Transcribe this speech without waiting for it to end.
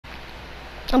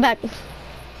I'm back.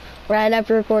 Right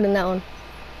after recording that one.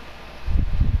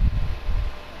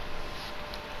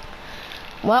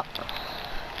 Well,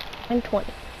 I'm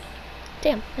 20.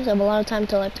 Damn, I still have a lot of time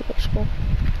till I have to go to school.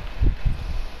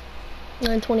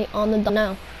 9:20 on the dot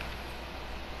now.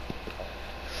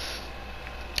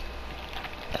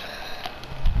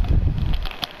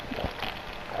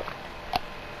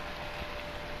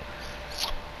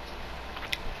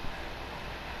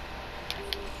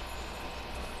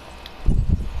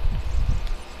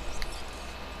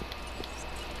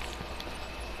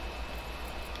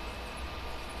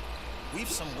 We've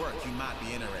some work you might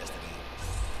be interested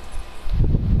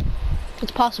in.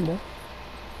 It's possible.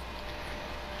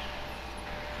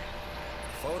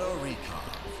 Photo recon.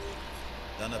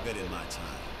 Done a bit in my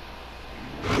time.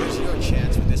 Here's your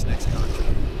chance with this next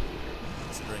contract.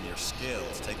 Considering your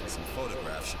skills, taking some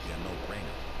photographs should be a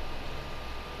no-brainer.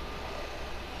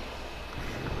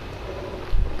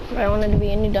 If I wanted to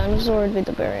be any dinosaur, it'd be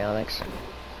the baryonyx.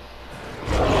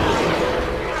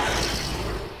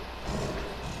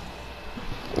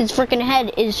 Its freaking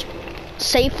head is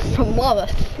safe from lava.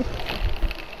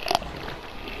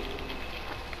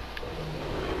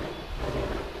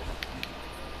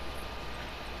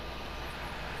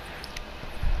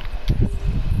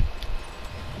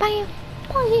 Bam,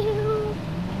 bam.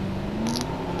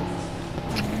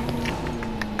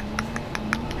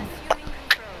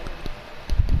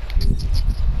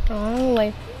 Oh,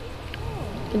 wait.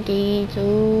 The gate's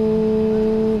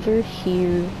over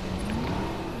here.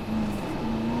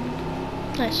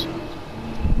 Nice.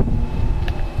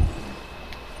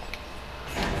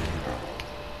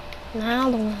 Now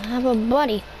we'll have a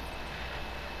buddy.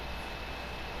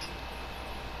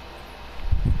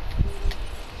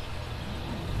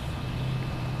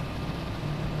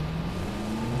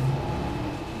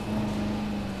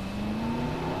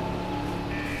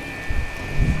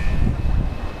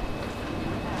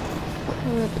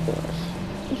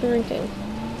 Drinking.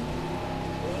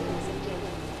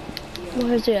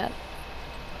 Where's he at?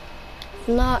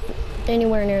 Not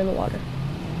anywhere near the water.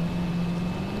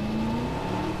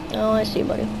 Oh, I see you,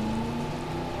 buddy.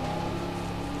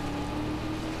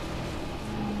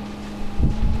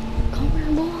 Come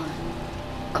here, boy.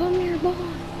 Come here, boy.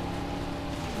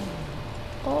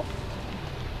 Oh.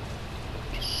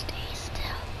 Just stay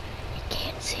still. You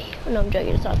can't see. Oh, no, I'm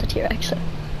joking. It's not the T-Rex.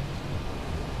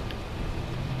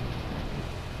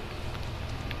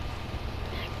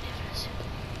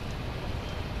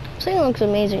 This thing looks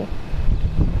amazing.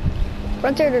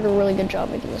 Frontier did a really good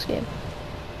job making this game.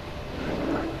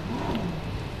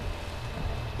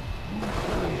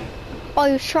 Oh,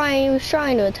 he was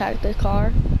trying to attack the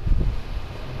car.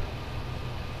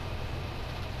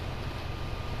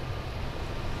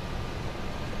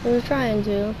 He was trying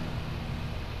to.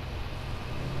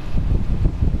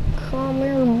 Come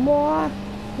here, boy.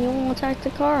 You want to attack the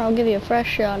car? I'll give you a fresh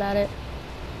shot at it.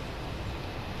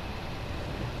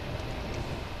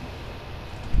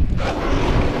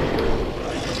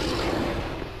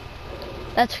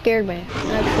 That scared me,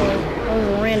 actually. That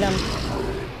was random.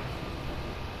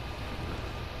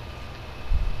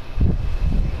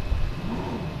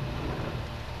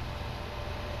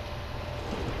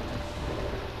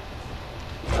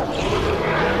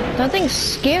 That thing's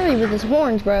scary with his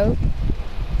horns, bro.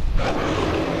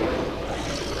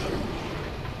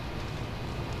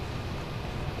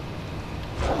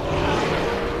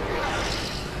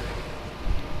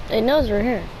 It knows we're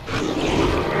here.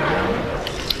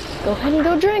 Go ahead and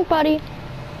go drink, buddy.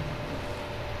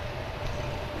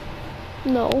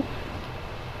 No.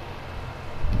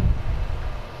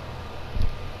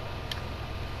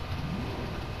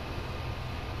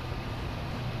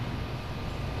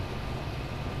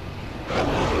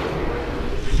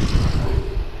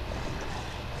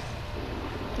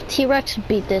 T-Rex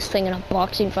beat this thing in a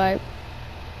boxing fight.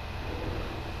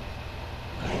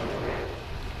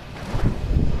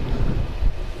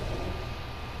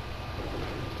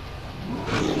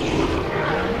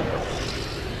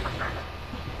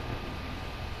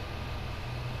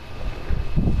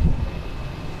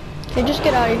 Okay, just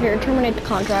get out of here. Terminate the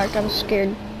contract. I'm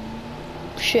scared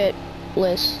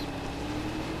shitless.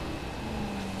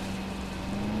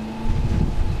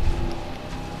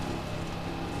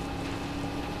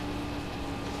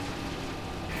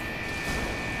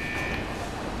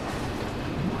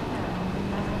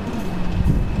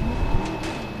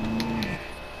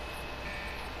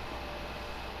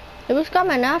 It was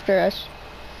coming after us.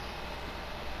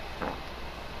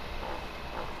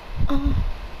 Oh.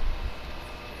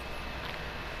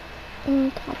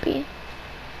 Puppy.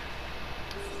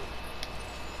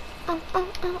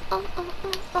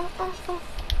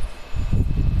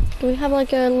 Do we have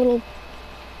like a little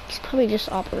It's probably just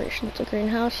operations the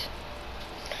greenhouse.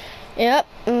 Yep.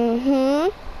 Mm-hmm.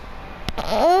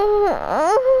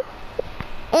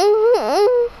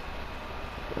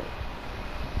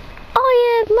 Oh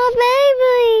yeah,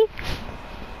 my baby.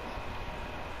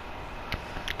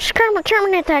 Just gonna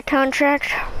terminate that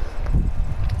contract.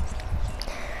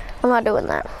 I'm not doing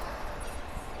that.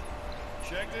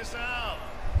 Check this out.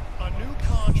 A new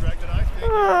contract that I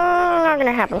think Not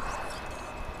gonna happen.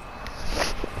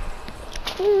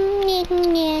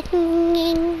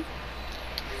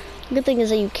 Good thing is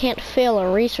that you can't fail a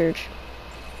research.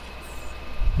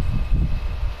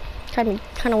 Kind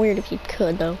of weird if you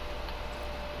could though.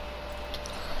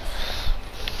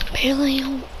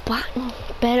 Paleo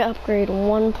bed upgrade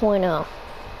 1.0.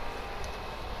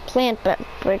 Plant bed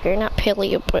upgrade, not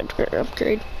paleo bed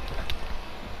upgrade.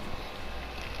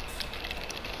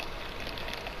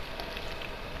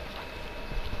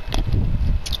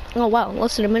 Oh wow,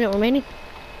 less than a minute remaining.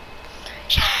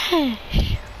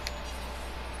 Sheesh.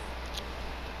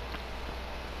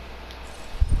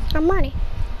 I'm ready.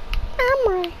 I'm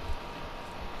ready.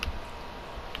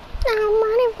 I'm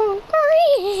ready for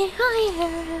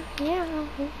yeah.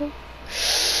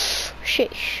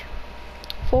 Sheesh.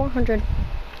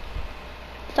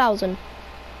 400,000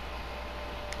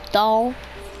 doll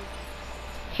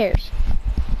hairs.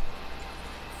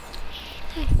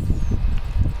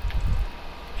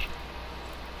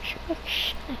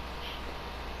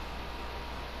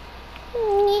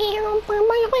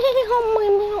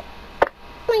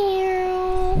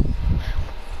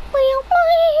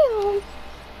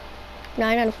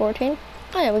 Nine out of 14.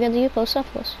 Oh yeah, we got the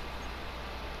Eupocephalus.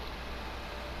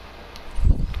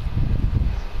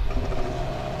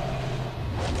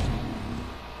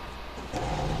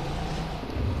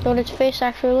 What its face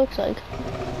actually looks like.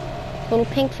 Little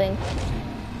pink thing.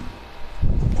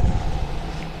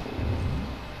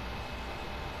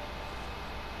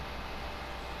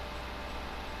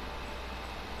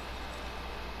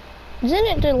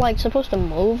 Isn't it like supposed to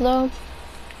move though?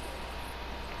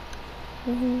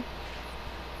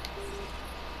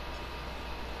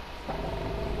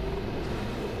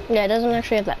 Yeah, it doesn't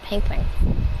actually have that pink thing.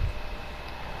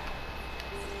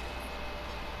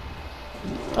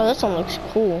 Oh, this one looks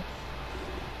cool.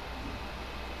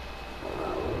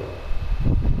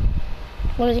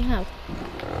 What does he have?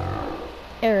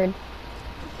 Arid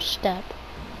step.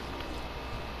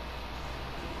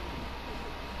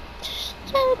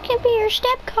 So it can be your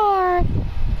step card.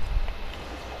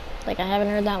 Like I haven't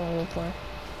heard that one before.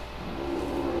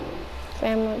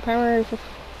 Primary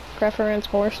preference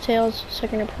horsetails,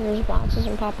 secondary preference boxes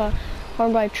and papa.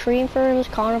 Formed by tree ferns,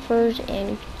 conifers,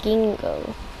 and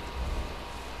ginkgo.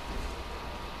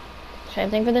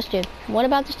 Same thing for this dude. What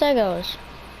about the stegos?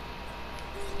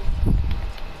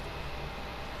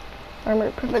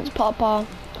 Armored prevents pawpaw,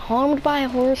 harmed by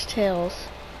horsetails.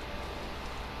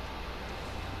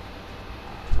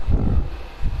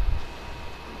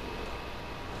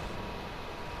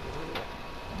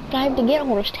 I have to get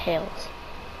horsetails.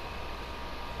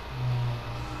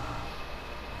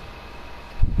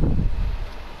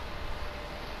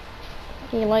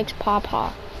 He likes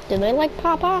pawpaw. Do they like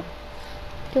pawpaw?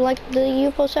 Do you like the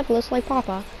Eupocephalus like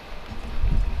pawpaw?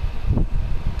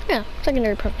 Yeah,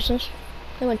 secondary purposes.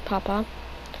 They like pawpaw.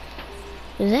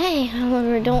 They,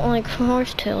 however, don't like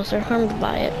horsetails. They're harmed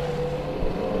by it.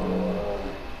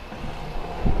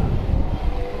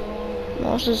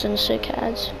 Mosses and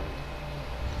cicads.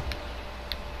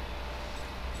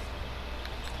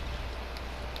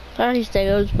 Sorry,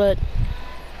 stegos, but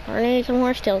I need some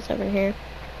horsetails over here.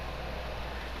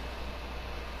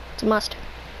 It's a must.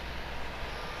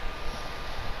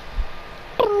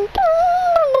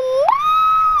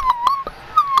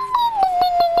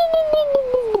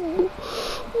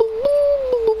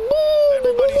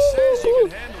 Everybody says you can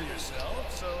handle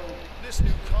yourself, so this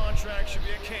new contract should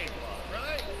be a cakewalk,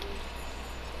 right?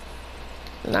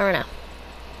 Not right now.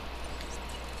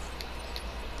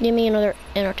 Give me another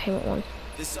entertainment one.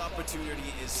 This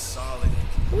opportunity is solid.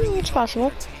 Really It's possible.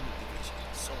 entertainment division,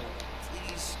 so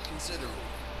please consider it.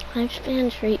 Lifespan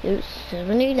straight is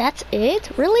 70. That's it?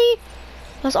 Really?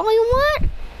 That's all you want?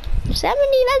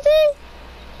 70, that's it?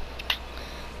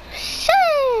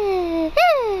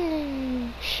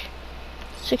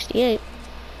 68.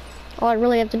 All I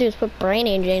really have to do is put brain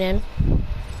aging in.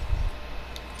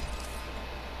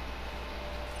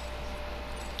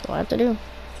 That's all I have to do.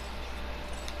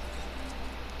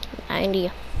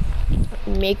 90.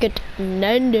 Make it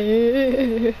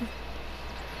 90.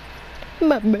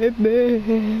 My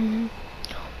baby.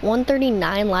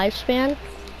 139 lifespan.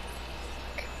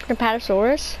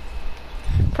 Apatosaurus.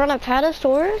 For an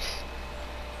Apatosaurus?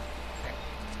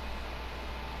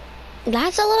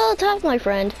 That's a little tough, my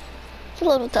friend. It's a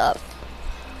little tough.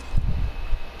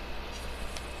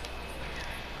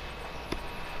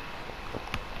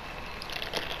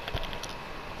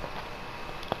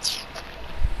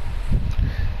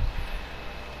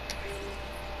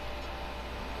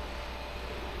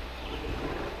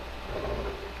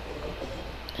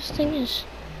 This thing is...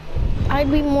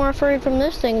 I'd be more afraid from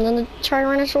this thing than the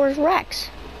Tyrannosaurus Rex.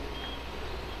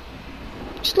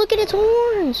 Just look at its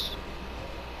horns.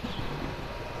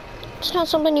 It's not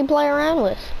something you play around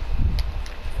with.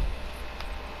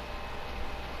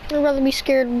 I'd rather be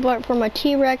scared from a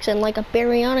T-Rex and like a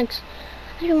Baryonyx.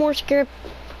 I'd be more scared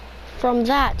from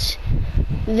that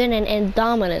than an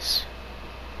Indominus.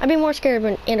 I'd be more scared of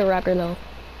an Indoraptor though.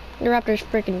 Indoraptor's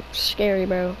freaking scary,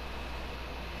 bro.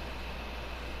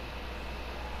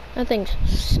 That thing's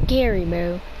scary,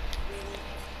 bro.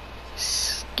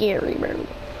 Scary, bro.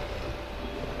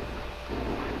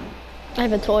 I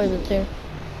have a toy of it too.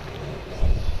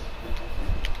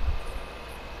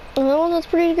 Another one that's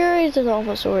pretty scary is the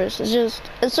Dilophosaurus. It's just,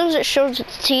 as soon as it shows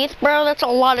its teeth, bro, that's a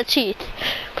lot of teeth.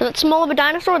 For that small of a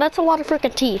dinosaur, that's a lot of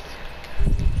freaking teeth.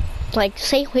 Like,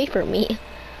 stay away from me.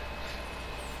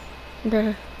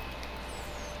 Bruh.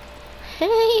 Hey,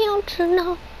 oh, to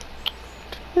know.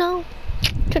 No.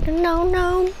 To the no,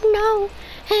 no, no.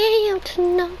 Hey, oh, to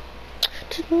know.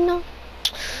 To know.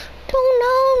 To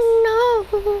know, no.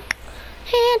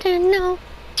 Hey, to know.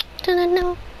 To the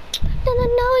no. To the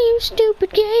no, you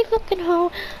stupid gay fucking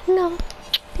hoe. No.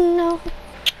 No.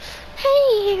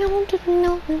 Hey, oh, to the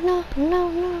no, no, no,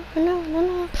 no, no, no,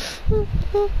 no.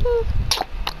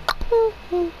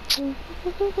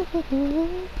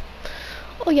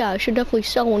 Oh yeah, I should definitely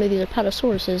sell one of these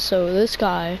Apatosauruses so this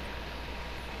guy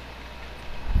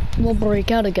will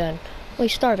break out again. Oh,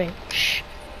 he's starving. Shh.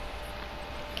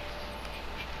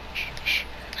 Shh, shh.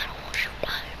 I don't want you to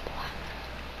die, boy.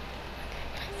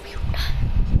 I don't want you to die.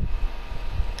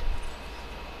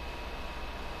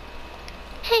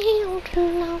 Hey, oh, to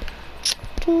know.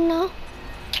 To know.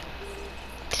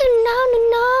 To know,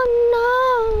 no,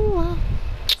 no,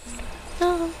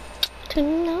 no. To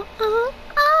know.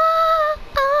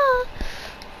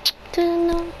 To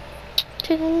know,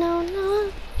 to know,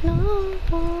 no, no.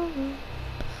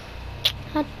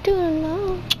 I do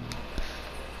know.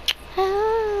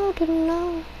 How to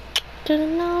know? To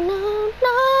know, no,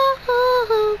 no.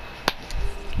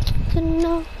 To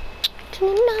know,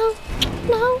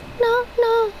 no, no,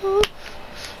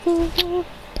 no.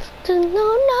 To know, no, no.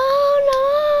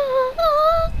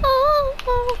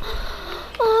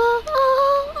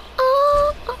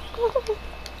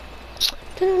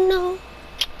 To know.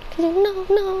 No, no,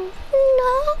 no,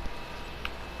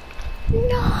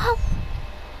 no.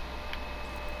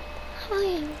 I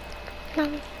am no,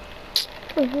 no.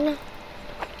 No, no, no.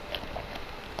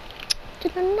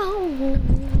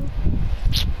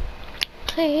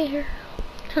 Here,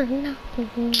 no, no, no.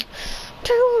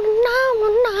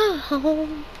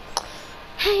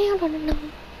 Hey, no, no,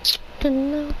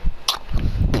 no.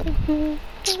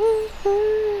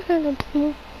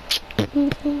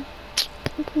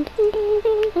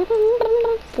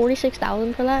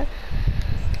 46,000 for that.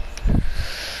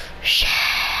 Shit.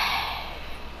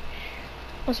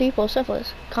 What's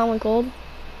syphilis? Common cold.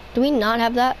 Do we not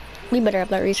have that? We better have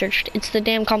that researched. It's the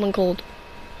damn common cold.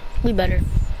 We better.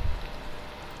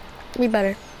 We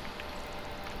better.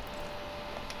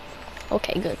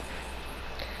 Okay, good.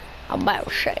 I'm about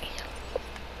to say.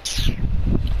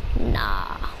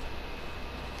 Nah.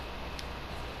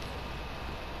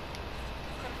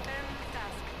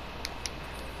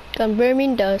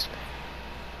 Confirming dusk.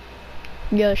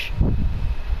 Yes.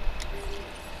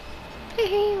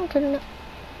 Hey, I'll turn it up.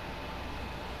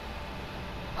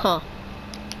 Huh.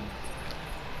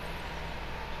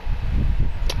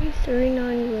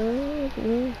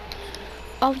 339.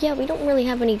 Oh yeah, we don't really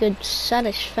have any good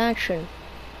satisfaction.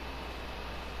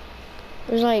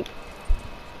 There's like,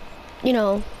 you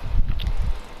know,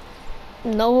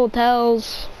 no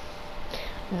hotels,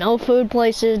 no food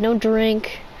places, no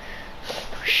drink.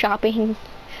 Shopping,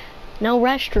 no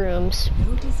restrooms.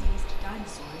 No diseased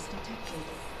dinosaurs detected.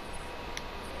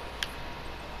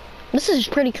 This is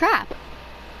pretty crap.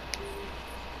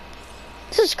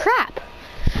 This is crap.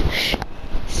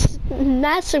 This is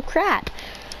massive crap.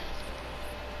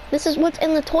 This is what's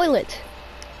in the toilet.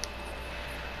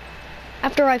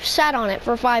 After I've sat on it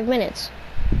for 5 minutes.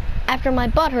 After my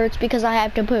butt hurts because I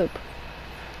have to poop.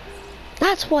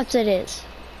 That's what it is.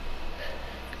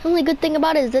 The only good thing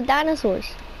about it is the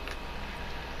dinosaurs.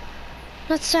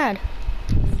 That's sad.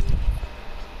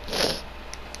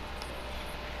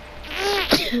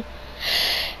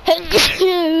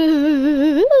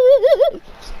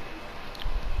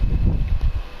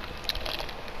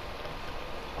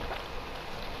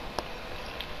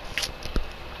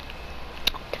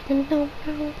 no,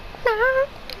 no,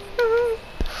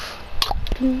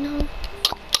 no,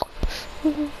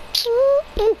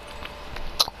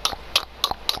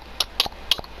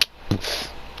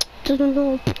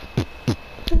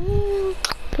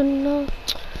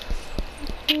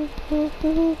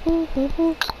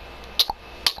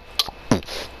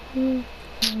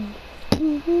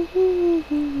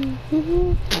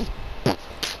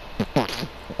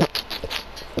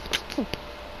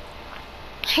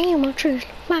还有吗？这是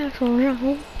马手上。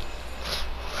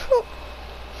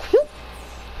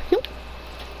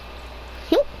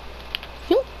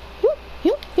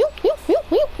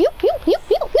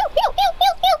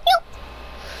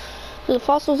To the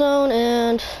fossil zone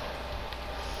and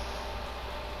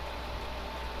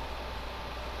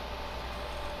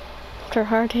after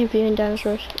hard time viewing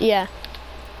dinosaurs. Yeah.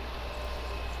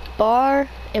 Bar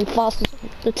and fossil zone.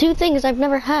 The two things I've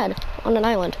never had on an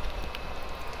island.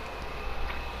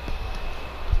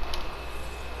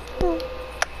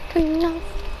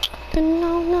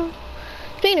 No.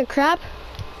 Speaking of crap,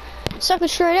 second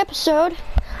straight episode,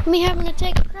 me having to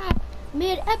take a crap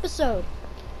mid-episode.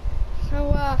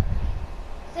 So,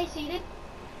 stay seated.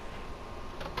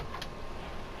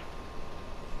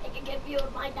 Take a good view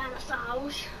of my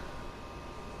dinosaurs.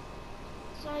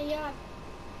 So, yeah.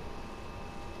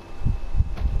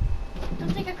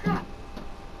 Don't take a crap.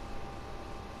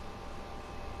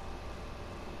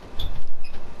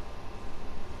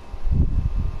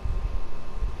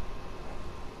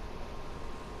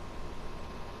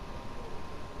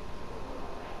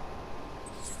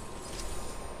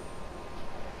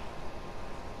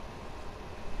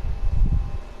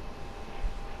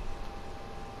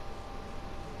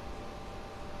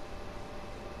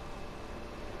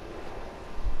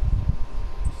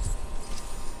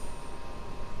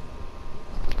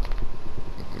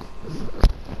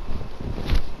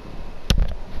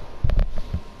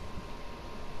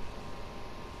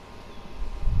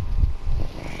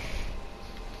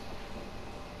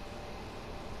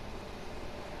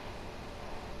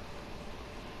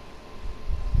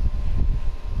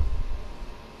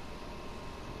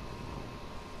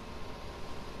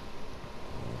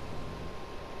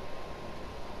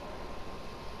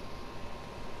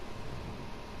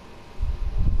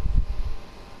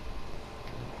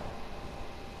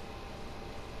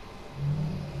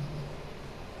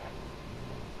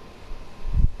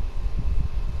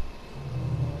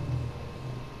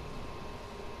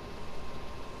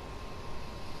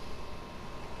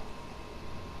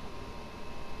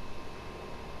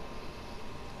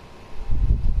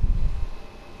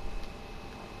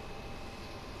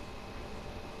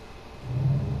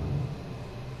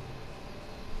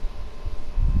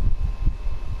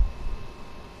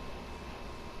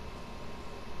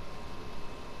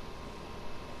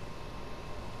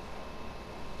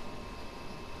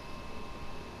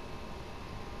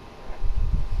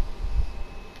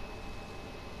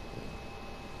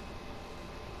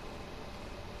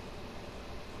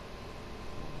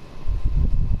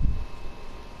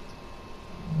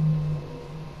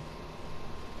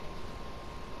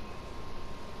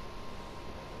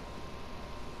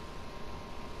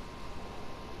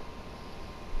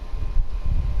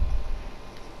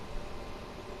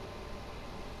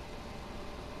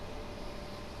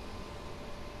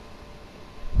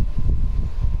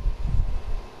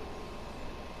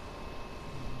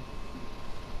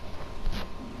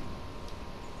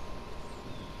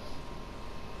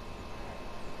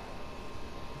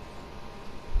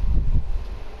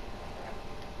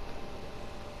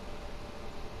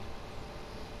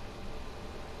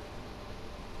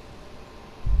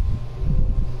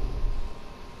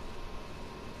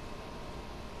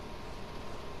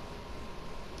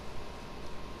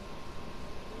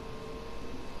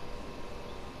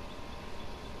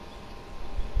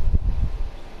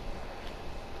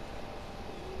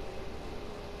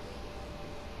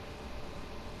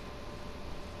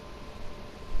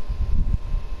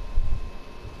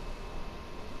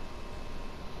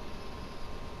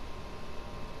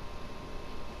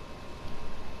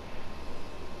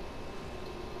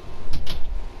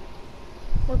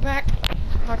 We're back.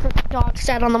 My dog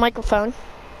sat on the microphone.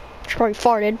 She probably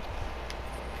farted.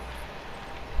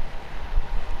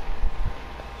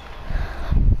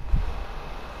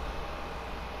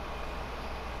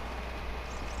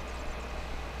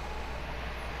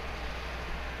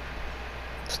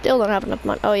 Still don't have enough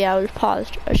money. Oh yeah, I was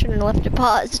paused. I shouldn't have left it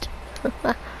paused.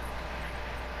 I'm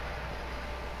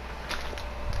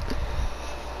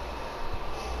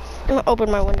gonna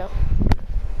open my window.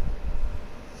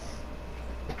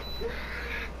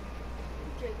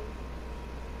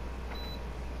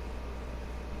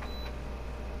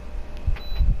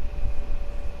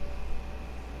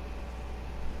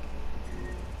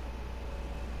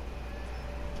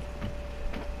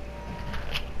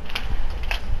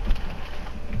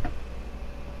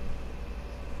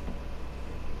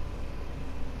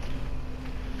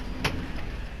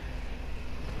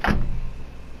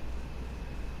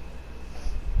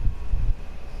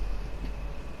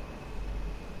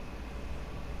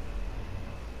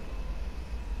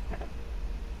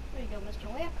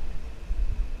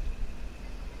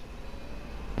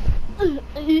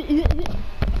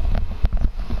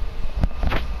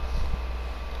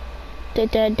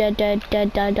 Dead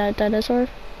dinosaur.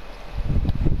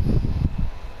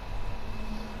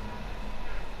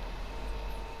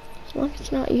 As long as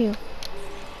it's not you.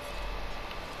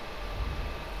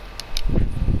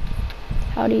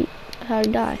 How'd he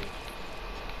die?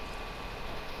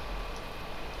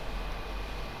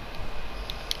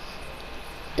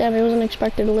 Damn, he wasn't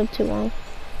expected to live too long.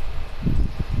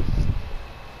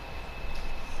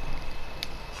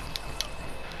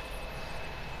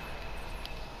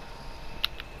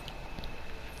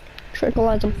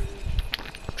 Tranquilize them.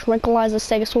 Tranquilize the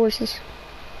Stegosauruses.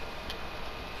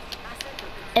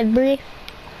 Every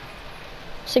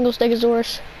single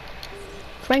Stegosaurus.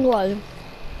 Tranquilize them.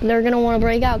 They're gonna want to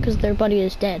break out because their buddy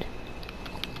is dead.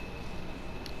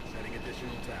 Setting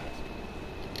additional task.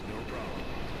 No problem.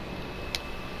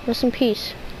 Rest in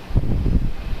peace.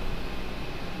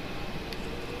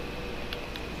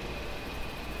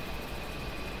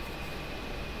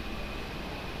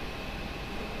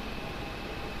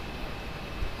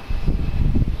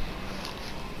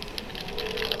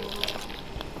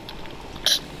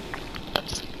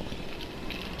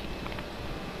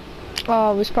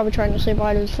 Oh, he's probably trying to say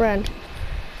bye to his friend.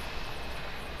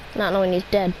 Not knowing he's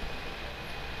dead.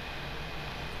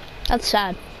 That's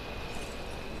sad.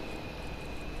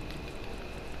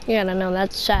 Yeah, I know,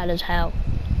 that's sad as hell.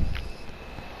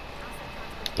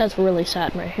 That's really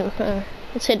sad, right?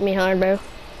 It's hitting me hard, bro.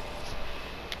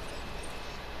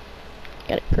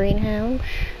 Got a greenhouse.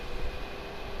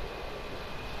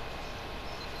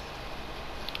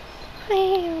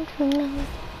 I don't know.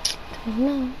 Don't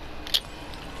know.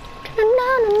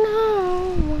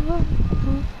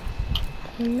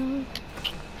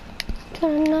 I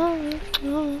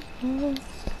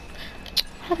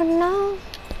don't know.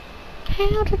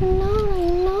 How to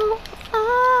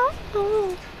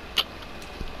know?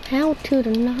 How to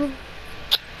know?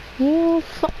 You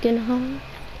fucking hoe.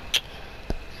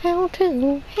 How to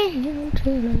know? How to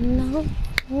know?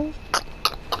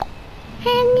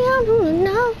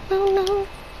 No.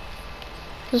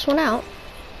 This one out.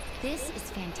 This is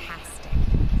fantastic.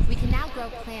 We can now grow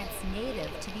plants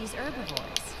native to these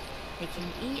herbivores. They can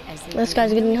eat as they This did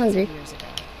guy's getting millions of hungry. years ago.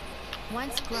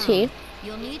 Once grown, See?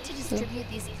 you'll need to distribute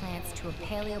these plants to a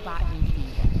paleobotany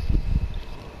feeder.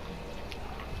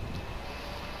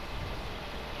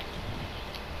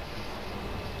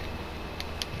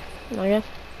 Oh yeah.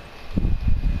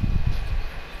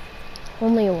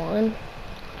 Only one.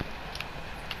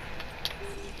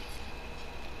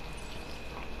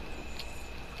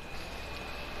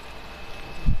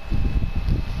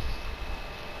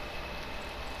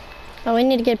 Oh, we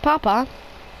need to get Papa.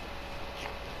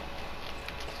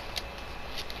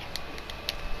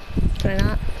 Can I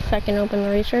not fucking open the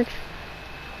research?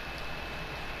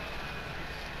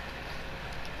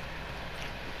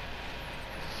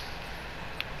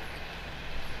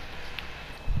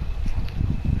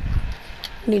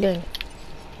 What are you doing?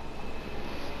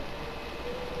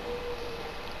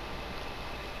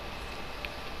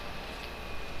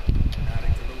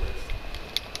 Adding to the list.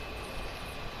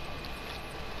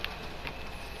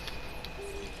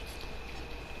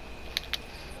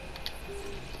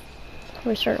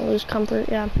 We're starting to lose comfort,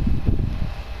 yeah.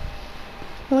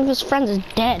 One of his friends is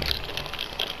dead.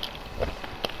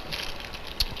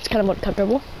 It's kind of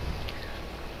uncomfortable.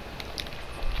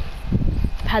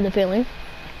 Had the feeling.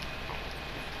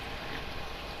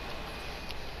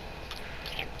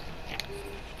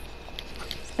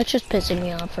 It's just pissing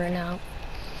me off right now.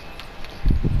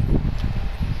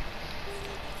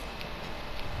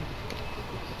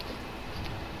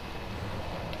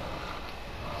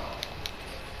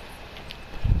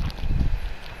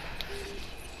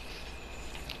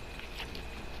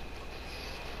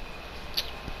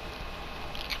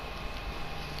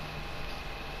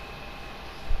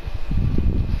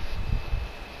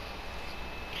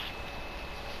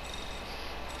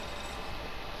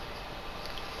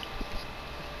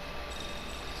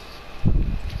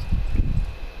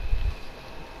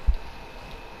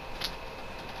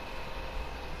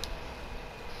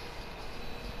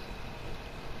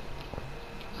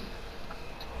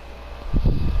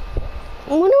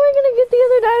 When are we gonna get the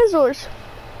other dinosaurs?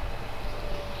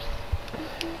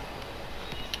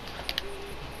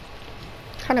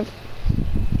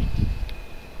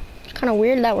 It's kind of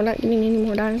weird that we're not getting any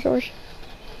more dinosaurs.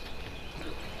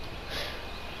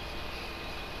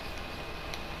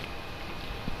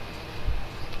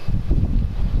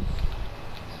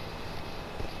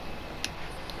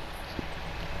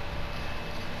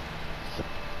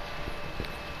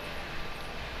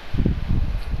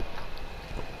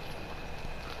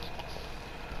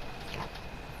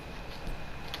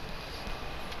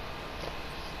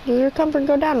 Does their comfort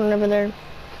go down whenever they're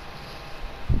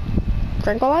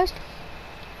tranquilized?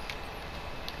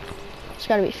 It's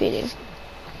gotta be feeding.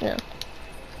 No.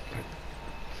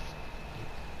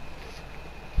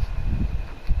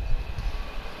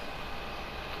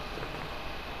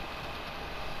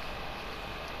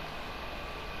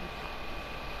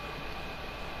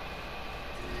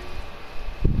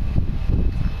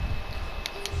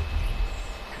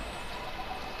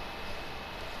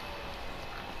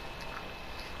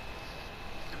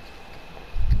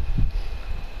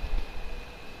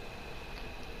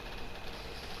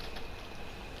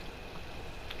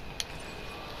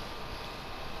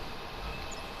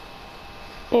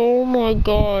 Oh my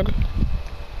god.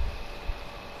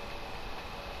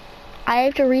 I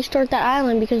have to restart that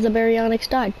island because the baryonyx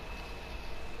died.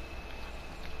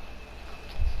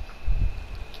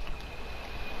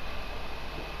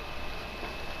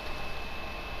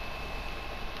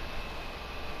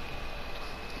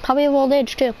 Probably of old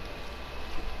age too.